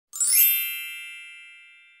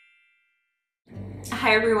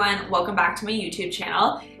Hi everyone, welcome back to my YouTube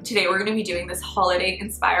channel. Today we're going to be doing this holiday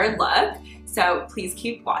inspired look, so please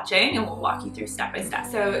keep watching and we'll walk you through step by step.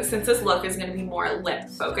 So since this look is going to be more lip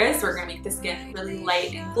focused, we're going to make the skin really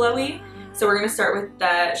light and glowy. So we're going to start with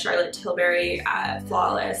the Charlotte Tilbury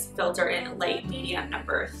Flawless Filter in Light Medium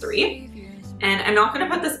number 3. And I'm not going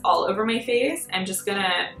to put this all over my face, I'm just going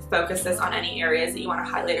to focus this on any areas that you want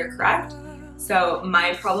to highlight or correct. So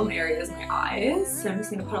my problem area is my eyes, so I'm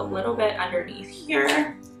just going to put a little bit underneath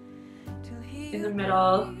here, in the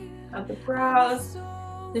middle of the brows,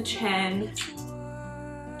 the chin,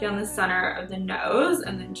 down the center of the nose,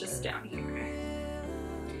 and then just down here.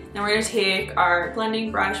 Now we're going to take our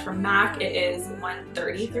blending brush from MAC. It is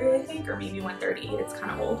 133 I think, or maybe 138, it's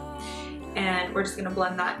kind of old. And we're just going to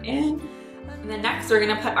blend that in. And then next we're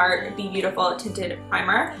going to put our Be Beautiful Tinted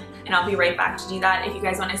Primer, and I'll be right back to do that. If you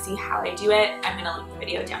guys want to see how I do it, I'm going to link the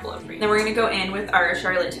video down below for you. Then we're going to go in with our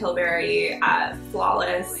Charlotte Tilbury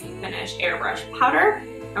Flawless Finish Airbrush Powder,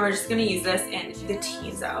 and we're just going to use this in the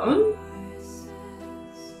T-zone.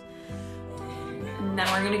 And then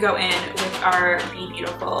we're going to go in with our Be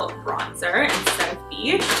Beautiful Bronzer instead of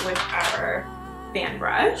Beach with our fan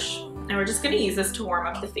brush. And we're just going to use this to warm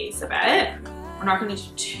up the face a bit. We're not going to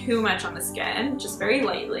do too much on the skin, just very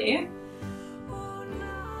lightly.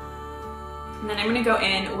 And then I'm going to go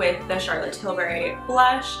in with the Charlotte Tilbury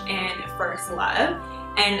blush in First Love.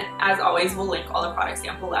 And as always, we'll link all the products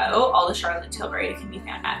down below. All the Charlotte Tilbury can be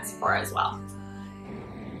found at Sephora as well.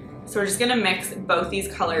 So we're just going to mix both these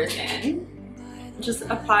colors in. Just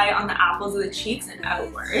apply on the apples of the cheeks and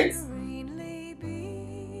outwards. And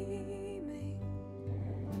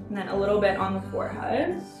then a little bit on the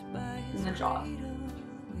forehead and the jaw.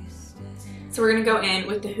 So we're going to go in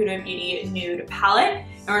with the Huda Beauty Nude Palette,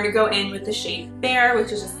 and we're going to go in with the shade Bear,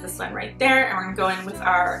 which is just this one right there, and we're going to go in with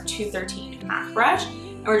our 213 MAC brush,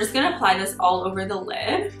 and we're just going to apply this all over the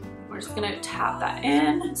lid. We're just going to tap that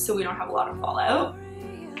in so we don't have a lot of fallout.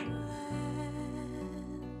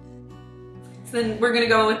 So then we're going to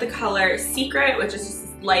go in with the color Secret, which is just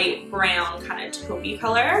this light brown kind of taupey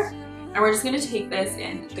color, and we're just going to take this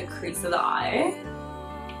in the crease of the eye.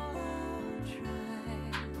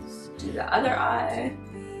 Do the other eye.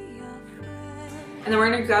 And then we're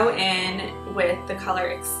going to go in with the color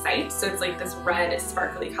Excite, so it's like this red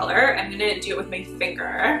sparkly color. I'm going to do it with my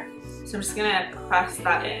finger, so I'm just going to press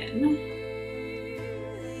that in.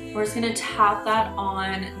 We're just going to tap that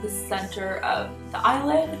on the center of the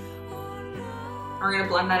eyelid. We're going to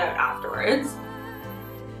blend that out afterwards.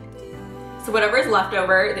 So whatever is left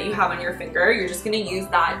over that you have on your finger, you're just going to use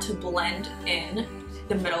that to blend in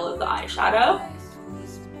the middle of the eyeshadow.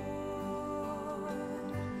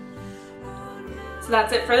 So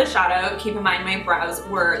that's it for the shadow. Keep in mind my brows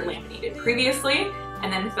were laminated previously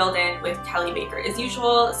and then filled in with Kelly Baker as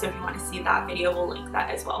usual. So if you want to see that video, we'll link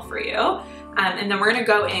that as well for you. And then we're going to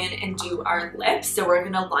go in and do our lips. So we're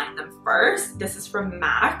going to line them first. This is from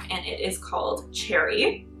MAC and it is called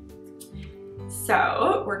Cherry.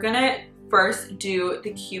 So we're going to first do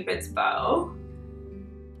the Cupid's bow.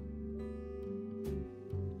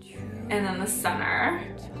 And then the center.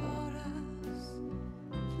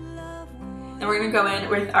 And we're going to go in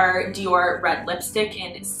with our Dior red lipstick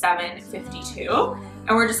in 752.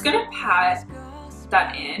 And we're just going to pat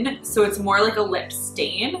that in so it's more like a lip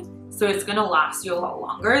stain. So it's going to last you a lot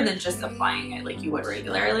longer than just applying it like you would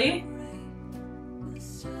regularly.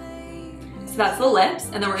 So that's the lips,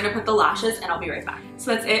 and then we're going to put the lashes, and I'll be right back.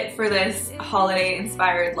 So that's it for this holiday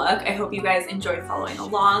inspired look. I hope you guys enjoyed following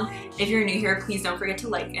along. If you're new here, please don't forget to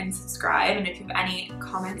like and subscribe, and if you have any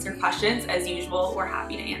comments or questions, as usual, we're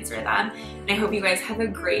happy to answer them. And I hope you guys have a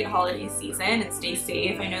great holiday season and stay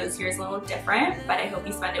safe. I know this year is a little different, but I hope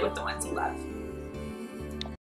you spend it with the ones you love.